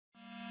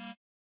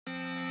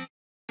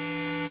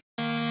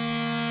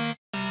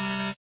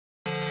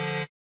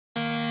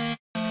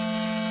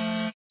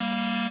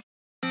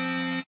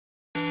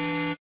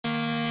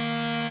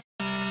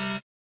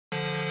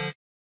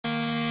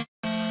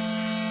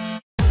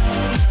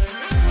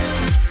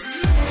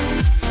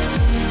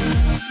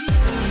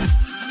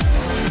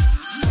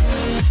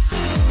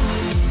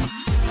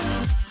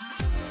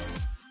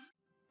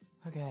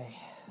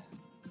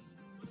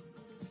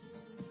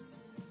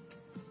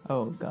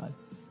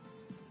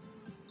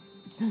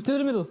To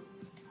the middle. To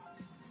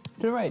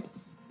the right.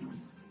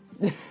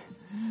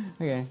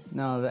 Okay,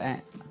 no,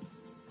 the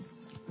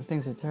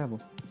things are terrible.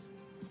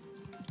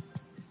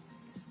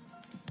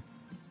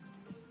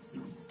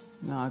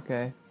 No,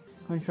 okay.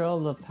 Control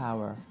the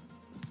power.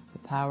 The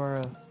power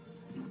of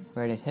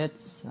where it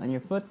hits on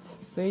your foot,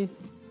 please.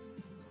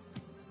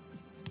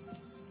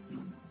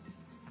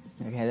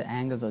 Okay, the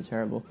angles are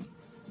terrible.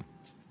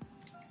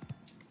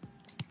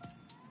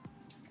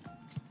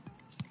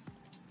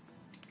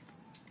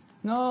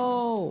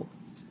 No!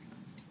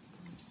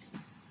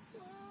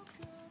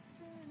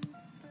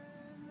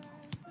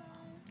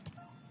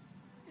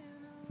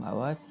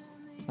 What?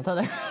 I thought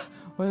I...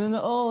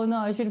 Oh no,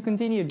 I should have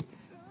continued.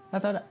 I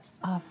thought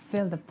I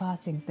failed the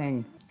passing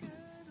thing.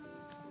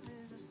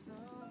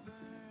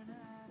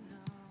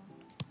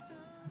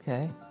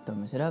 Okay,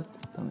 don't mess it up,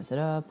 don't mess it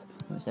up,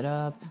 don't mess it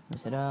up, don't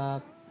mess it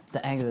up.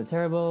 The angles are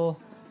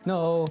terrible.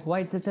 No,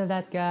 why did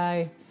that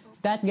guy?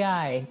 That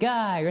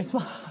guy,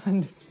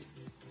 respond!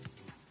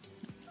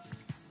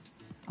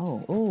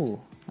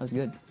 Oh, that was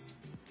good.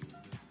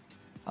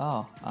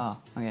 Oh,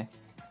 okay.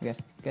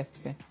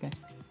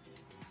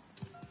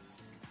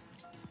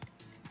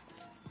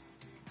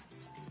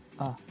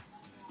 Oh.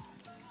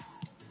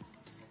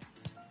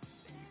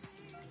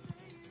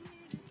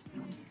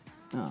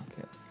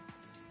 Okay.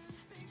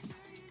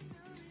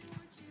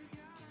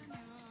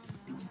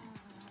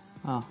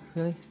 Oh,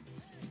 really?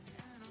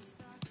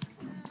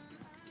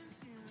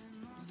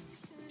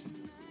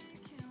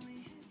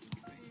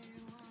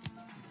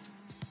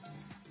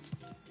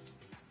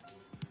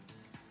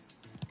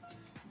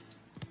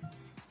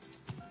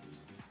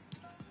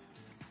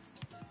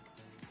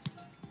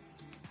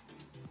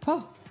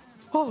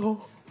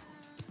 Oh!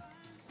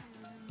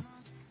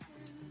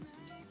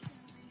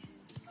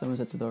 Someone's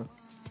at the door.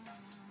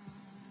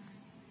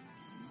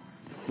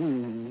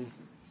 You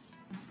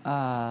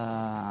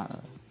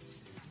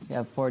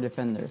have 4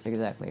 defenders,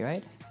 exactly,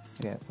 right?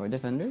 Okay, 4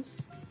 defenders.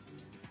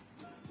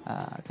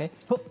 Okay.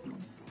 Oh!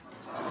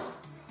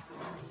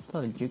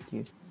 Thought I juked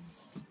you.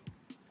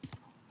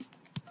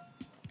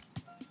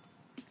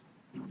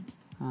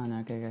 Oh no,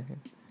 okay.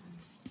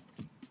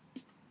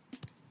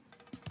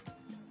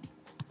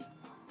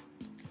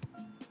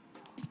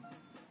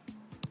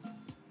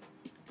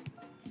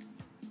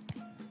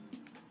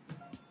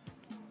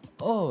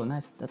 Oh,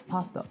 nice. That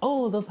pasta.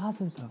 Oh, the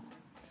pasta.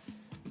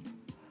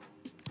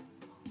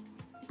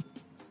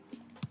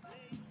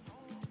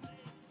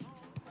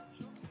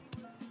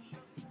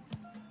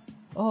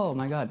 Oh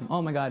my god.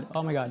 Oh my god.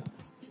 Oh my god.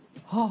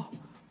 Oh.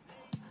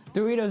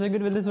 Doritos are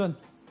good with this one.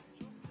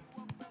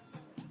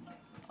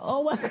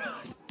 Oh my god.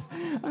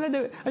 I'm not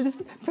doing. I'm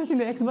just pressing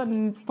the X button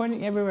and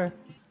pointing everywhere.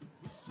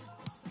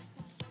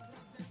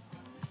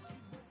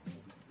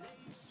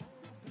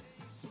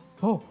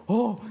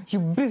 Oh, you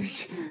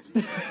bitch!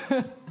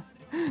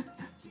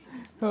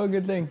 Oh,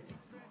 good thing.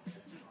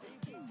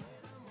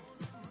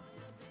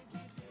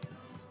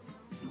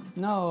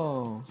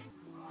 No.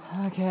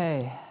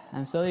 Okay,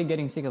 I'm slowly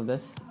getting sick of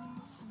this.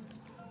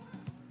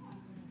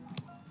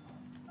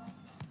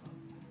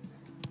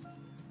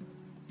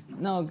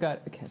 No,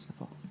 God, catch the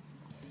ball.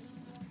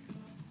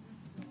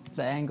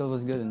 The angle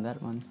was good in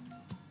that one.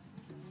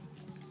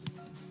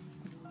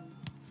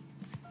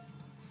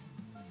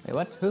 Wait,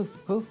 what? Who?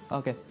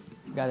 Okay.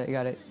 Got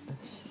it.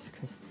 Jesus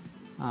Christ.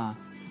 No.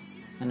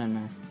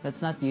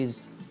 Let's not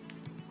use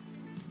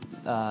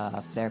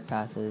flare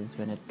passes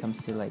when it comes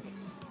to like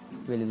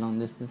really long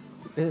distance,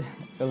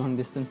 long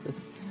distances.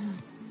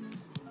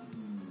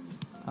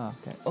 Oh,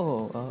 okay.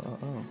 Oh.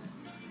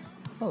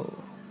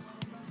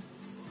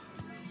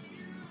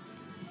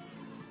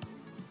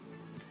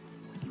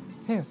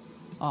 Here.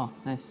 Oh,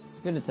 nice.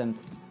 Good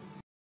attempt.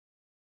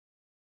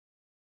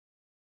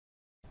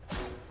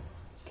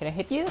 Can I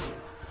hit you?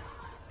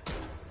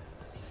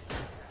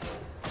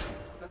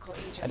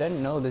 I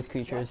don't know these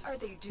creatures.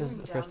 This is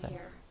the first time.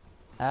 Here?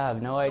 I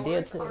have no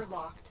idea. Are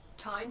locked.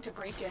 Time to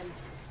break in.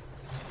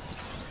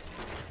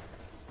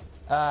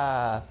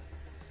 I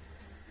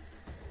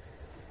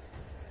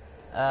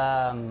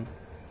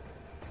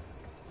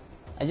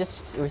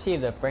just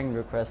received a friend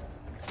request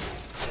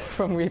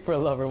from Reaper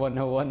Lover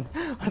 101.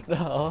 What the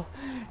hell?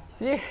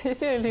 You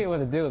seriously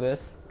want to do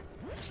this?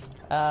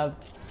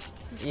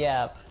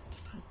 Yeah.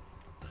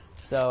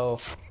 So,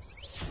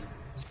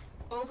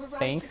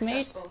 thanks,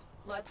 mate.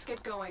 Let's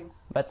get going.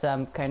 But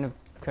I'm kind of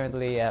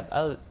currently,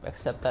 I'll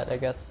accept that, I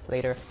guess,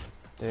 later.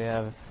 Do you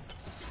have...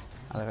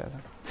 The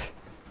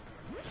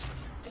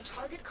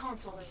target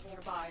console is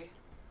nearby.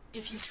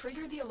 If you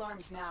trigger the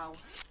alarms now,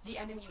 the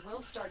enemy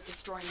will start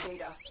destroying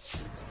data.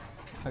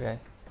 Okay.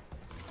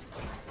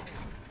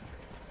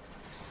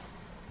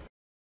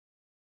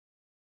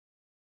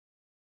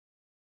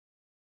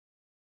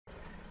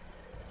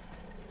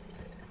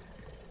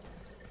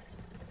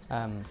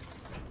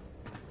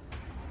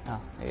 Oh,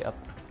 hey, up.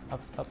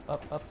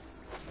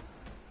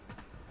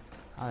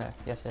 Okay,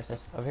 yes,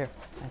 over here.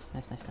 Nice.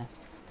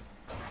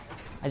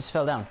 I just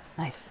fell down.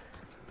 Nice.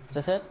 Is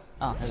this it?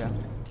 Oh, there we go.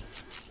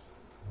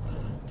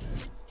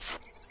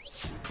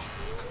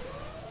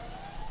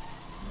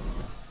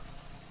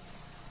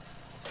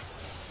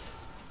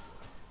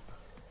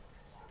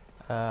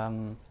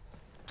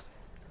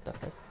 the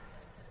frick?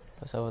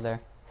 What's over there?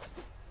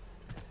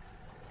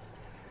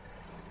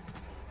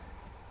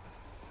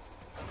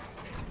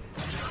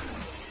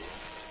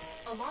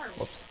 Alarms.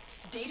 Whoops.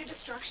 Data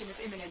destruction is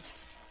imminent.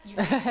 You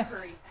need to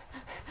hurry.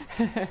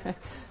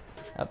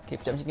 Up,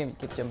 keep jumping,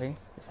 keep jumping.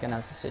 It's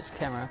gonna switch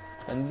camera,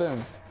 and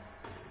boom.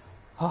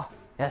 Oh,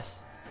 yes.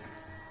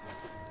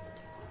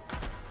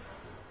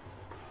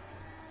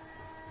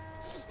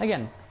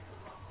 Again,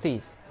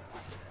 please.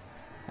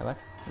 Hey, what?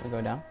 We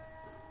go down.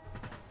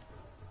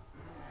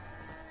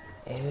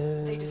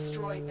 They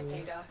destroyed the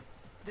data.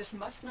 This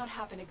must not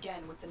happen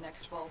again with the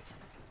next vault.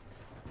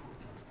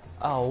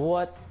 Oh,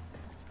 what?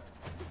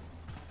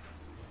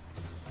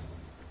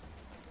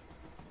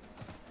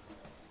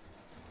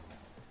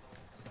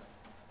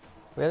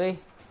 Really?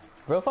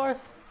 Bro force?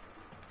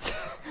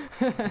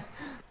 I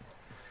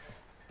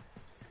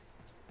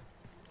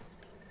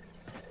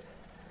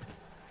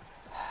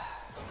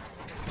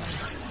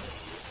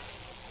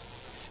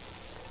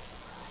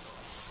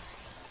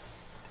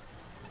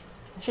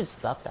should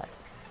stop that.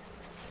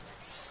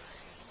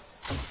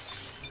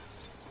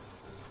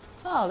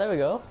 Oh, there we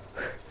go.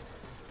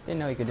 Didn't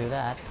know you could do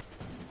that.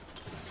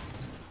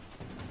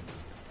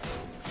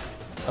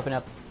 Open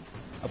up.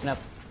 Open up.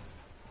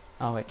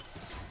 Oh, wait.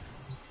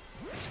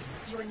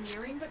 You're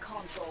nearing the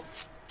console.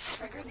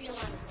 Trigger the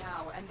alarms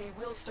now, and they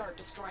will start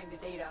destroying the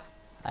data.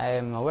 I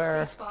am aware.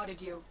 They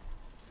spotted you.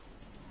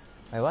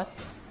 Wait, what?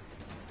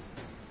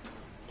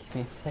 Give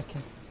me a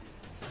second.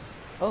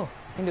 Oh,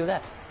 I can do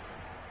that.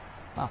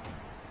 Wow.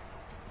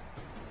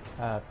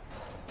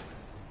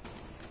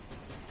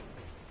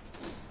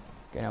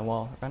 Get a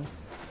wall, run.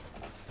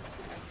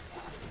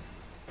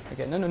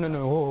 Okay, no, no, no,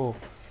 no, whoa,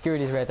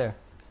 security's right there.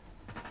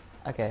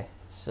 Okay,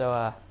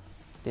 so,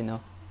 didn't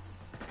know.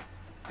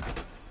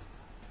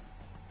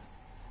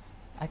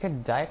 I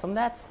could die from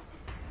that?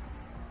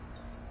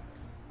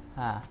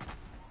 Ah.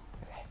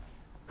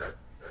 Okay.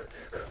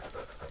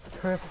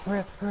 Hurry up, hurry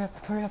up, hurry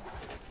up, hurry up.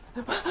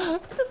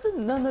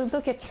 No, no,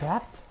 don't get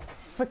trapped.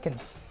 Frickin'.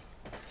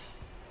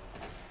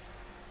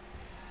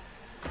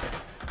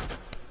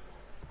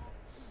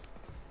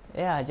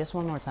 Yeah, just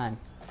one more time.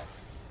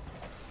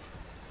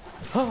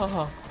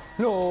 No,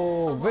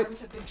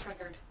 Alarms have been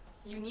triggered.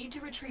 You need to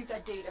retrieve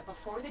that data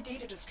before the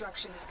data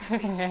destruction is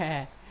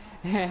complete.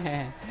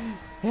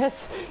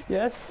 Yes,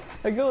 yes.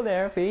 Go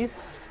there, please.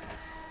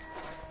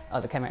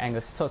 Oh, the camera angle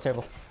is so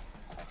terrible.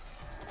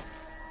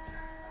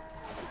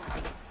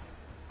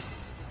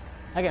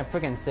 I get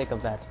freaking sick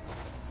of that.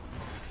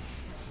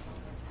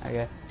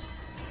 Okay.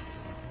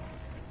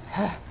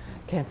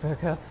 Can't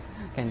fuck up.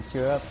 Can't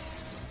screw up.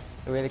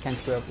 I really can't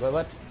screw up.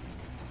 What?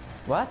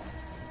 What?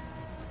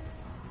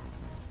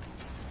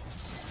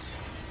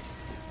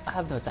 I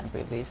have no time for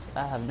you, please.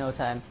 I have no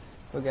time.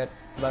 Forget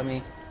about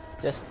me.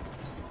 Just...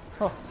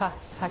 Oh,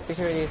 hack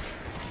security.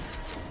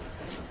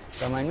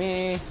 Don't mind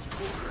me.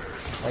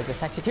 I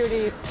just hack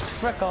security.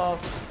 Frick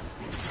off.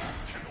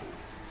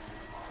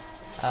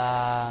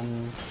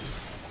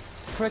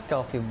 Frick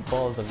off, you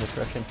balls of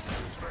destruction.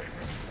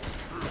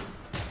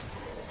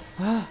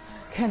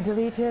 Can't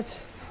delete it.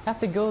 Have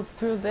to go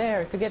through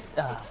there to get...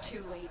 It's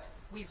too late.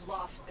 We've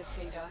lost this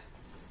data.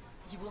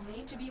 You will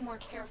need to be more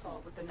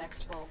careful with the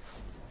next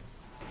vault.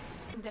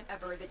 Than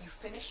ever that you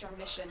finish your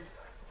mission.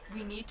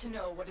 We need to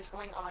know what is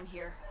going on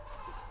here.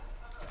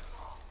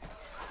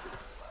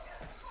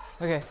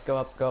 Okay, go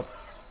up, go up.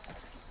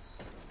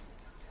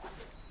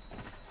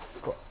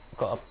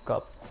 Go up, go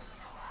up.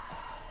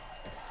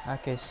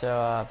 Okay,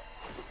 so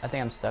I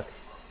think I'm stuck.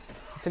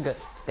 Too good.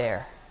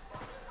 There.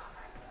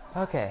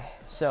 Okay,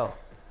 so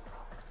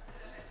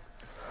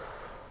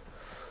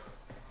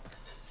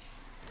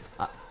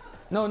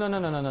no, no, no,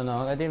 no, no, no,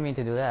 no. I didn't mean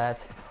to do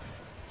that.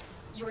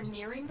 You're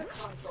nearing the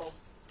console.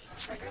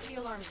 Trigger the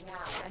alarms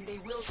now, and they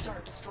will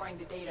start destroying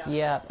the data.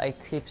 Yeah, I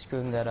keep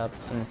screwing that up.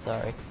 I'm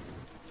sorry.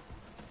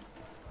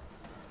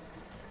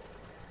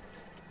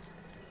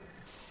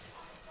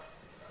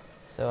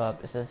 So,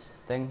 is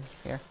this thing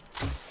here?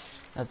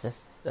 That's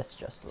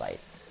just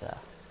lights.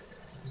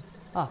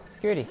 Oh,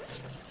 security.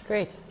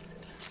 Great.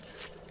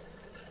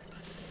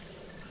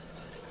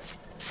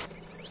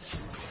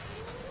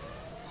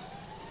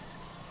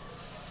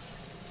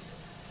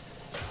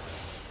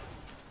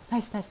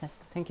 Nice, nice, nice.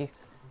 Thank you.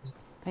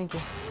 Thank you.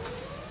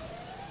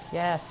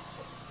 Yes.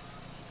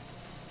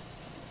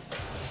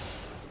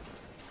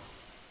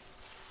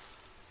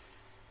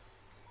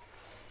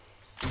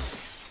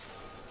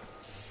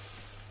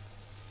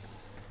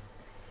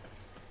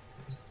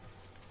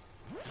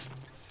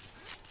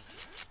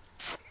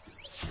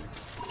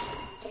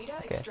 Data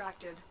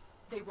extracted.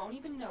 They won't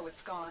even know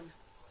it's gone.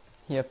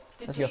 Yep.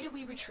 The Let's data go.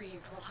 we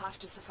retrieved will have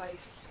to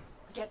suffice.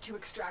 Get to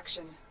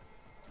extraction.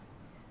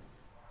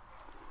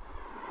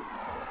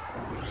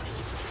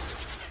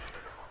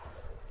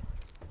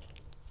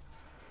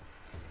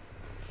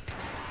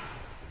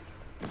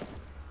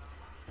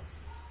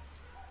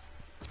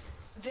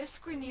 This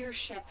Grineer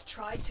ship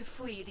tried to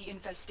flee the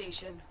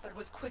infestation, but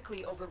was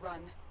quickly overrun.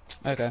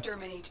 Okay.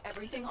 Exterminate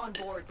everything on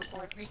board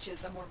before it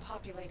reaches a more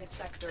populated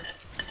sector.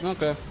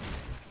 Okay.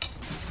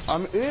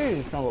 I'm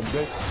eating son of a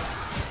bitch.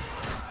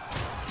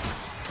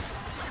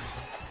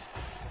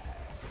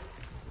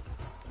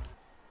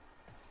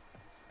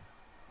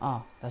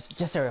 Oh, that's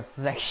just a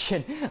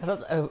reflection. I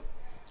thought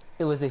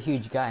it was a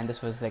huge guy and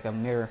this was like a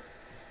mirror.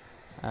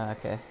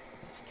 Okay. It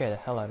scared the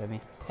hell out of me.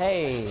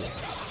 Hey!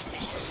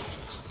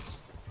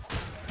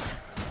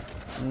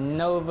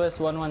 Novus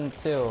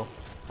 112.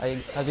 I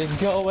just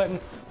going.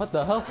 What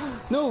the hell?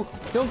 No!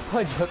 Don't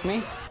punch hook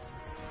me!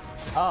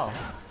 Oh.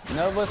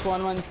 Novus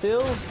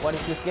 112? What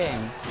is this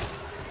game?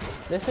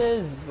 This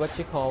is what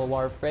you call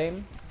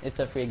Warframe. It's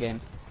a free game.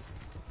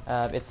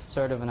 It's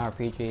sort of an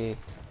RPG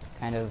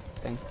kind of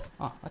thing.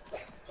 Oh, what?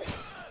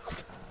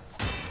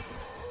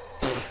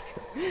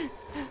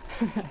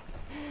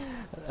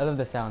 I love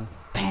the sound.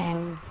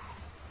 Bang!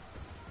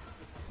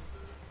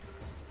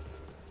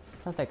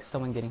 Sounds like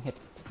someone getting hit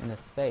in the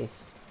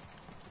face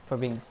for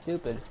being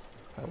stupid.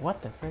 But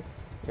what the frick?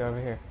 You're over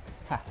here.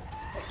 Ha!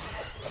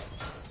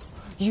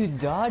 You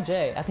dodge,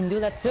 eh? I can do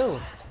that too.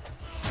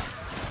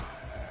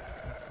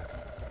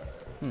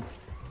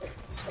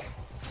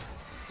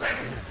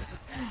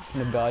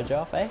 The dodge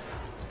off, eh?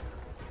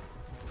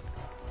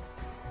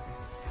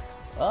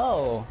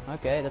 Oh,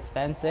 okay, that's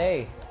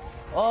fancy.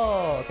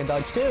 Oh, I can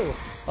dodge too.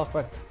 Oh,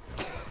 frick.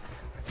 What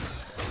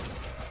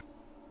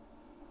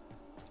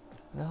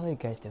the hell are you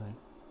guys doing?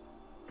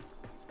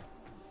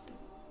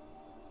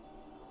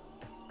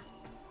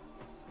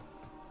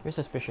 You're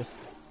suspicious.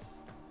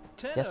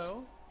 Tenno, Yes?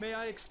 may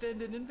I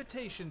extend an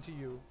invitation to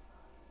you?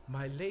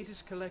 My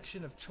latest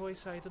collection of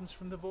choice items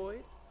from the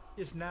Void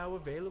is now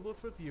available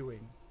for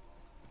viewing.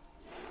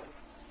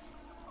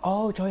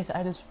 Oh, choice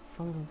items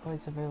from the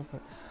Void's available for...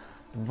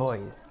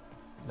 Void.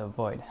 The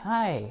Void.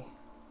 Hi!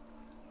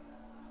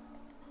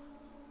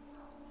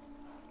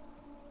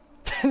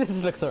 This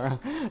looks wrong.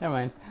 Never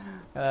mind.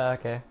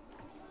 Okay.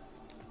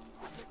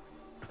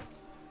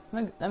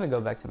 Let me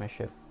go back to my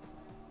ship.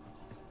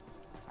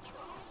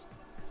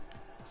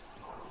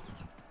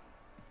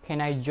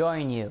 Can I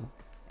join you?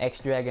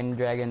 X-Dragon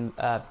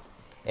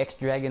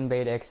X-Dragon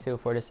Bait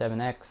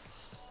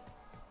X247X.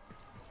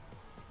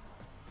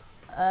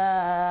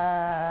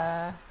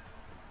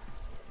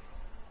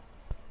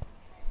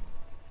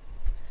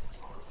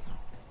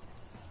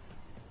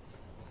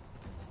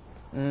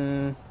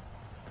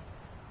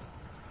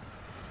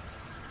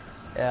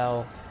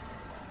 L.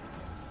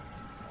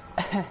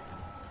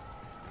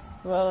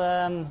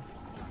 Well,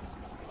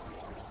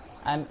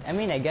 I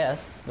mean, I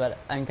guess, but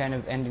I'm kind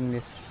of ending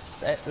this.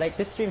 Like,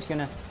 this stream's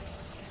gonna...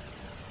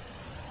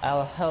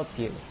 I'll help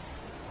you.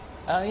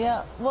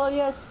 Yeah, well,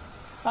 yes.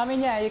 I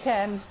mean, yeah, you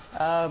can.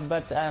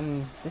 But,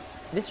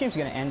 this stream's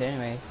gonna end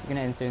anyways. It's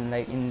gonna end soon,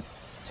 like, in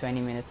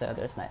 20 minutes.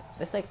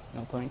 There's, like,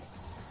 no point.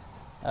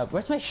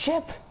 Where's my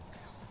ship?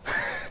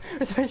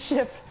 Where's my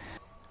ship?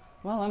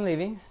 Well, I'm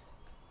leaving.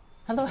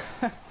 Hello?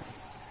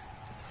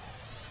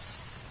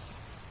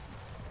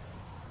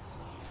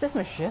 Is this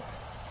my ship?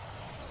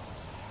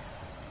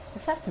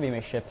 This has to be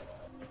my ship.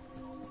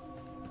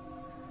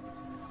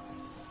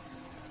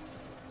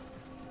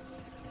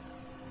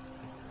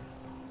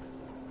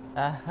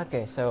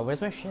 Okay, so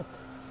where's my ship?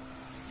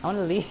 I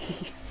wanna leave.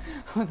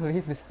 I wanna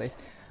leave this place.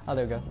 Oh,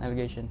 there we go.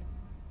 Navigation.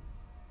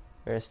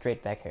 We're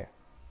straight back here.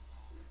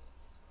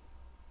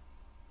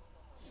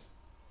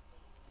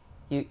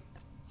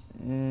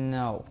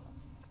 No.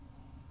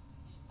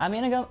 I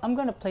mean, I'm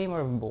gonna play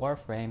more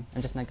Warframe.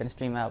 I'm just not gonna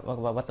stream out.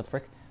 What the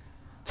frick?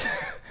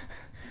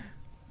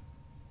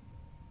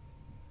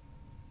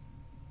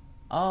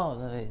 Oh,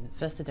 the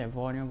infested are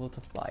vulnerable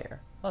to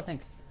fire. Oh,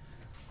 thanks.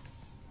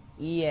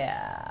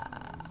 Yeah.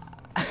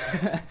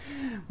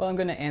 Well, I'm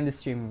gonna end the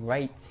stream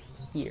right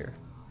here.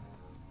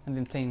 I've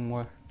been playing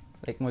more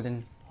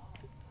than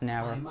an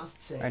hour. I must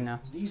say, right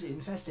now. these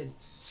infested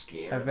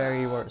Are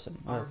very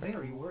worrisome. Are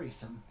very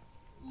worrisome.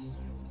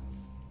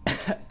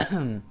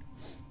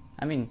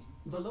 I mean,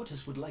 The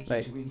Lotus would like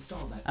wait, you to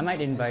install that. I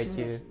might as invite soon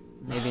you as-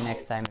 maybe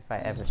next time if I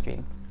ever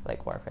stream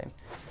like Warframe.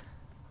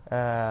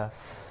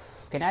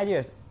 Can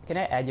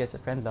I add you as a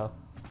friend though?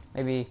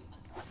 Maybe.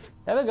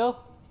 There we go.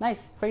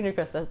 Nice. Friend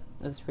request.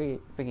 That's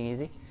freaking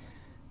easy.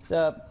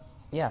 So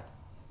yeah,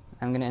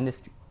 I'm gonna end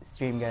this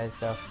stream, guys.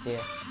 So see ya.